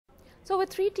So with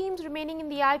 3 teams remaining in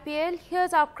the IPL,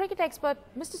 here's our cricket expert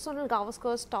Mr. Sunil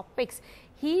Gavaskar's top picks.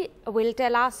 He will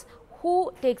tell us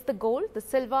who takes the gold, the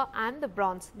silver and the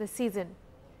bronze this season.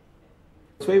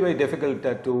 It's very difficult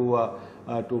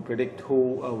to predict who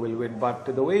will win,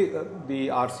 but the way the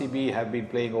RCB have been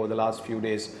playing over the last few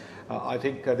days, I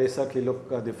think they certainly look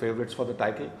the favourites for the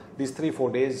title. These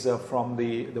 3-4 days from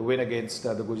the win against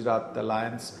the Gujarat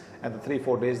Lions and the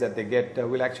 3-4 days that they get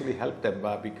will actually help them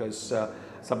because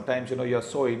sometimes you're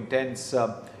so intense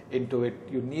into it,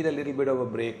 you need a little bit of a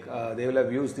break. They will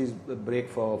have used this break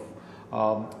for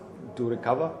to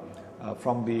recover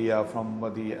from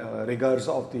the rigors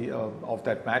of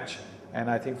that match, and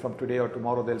I think from today or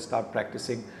tomorrow they'll start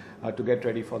practicing to get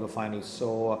ready for the finals.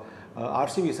 So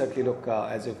RCB certainly look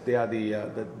as if they are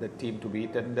the team to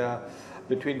beat, and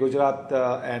between Gujarat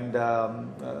and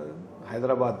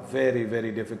Hyderabad,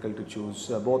 very difficult to choose.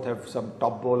 Both have some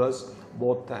top bowlers,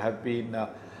 both have been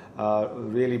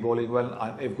really bowling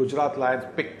well. If Gujarat Lions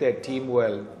pick their team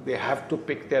well, they have to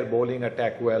pick their bowling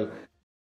attack well.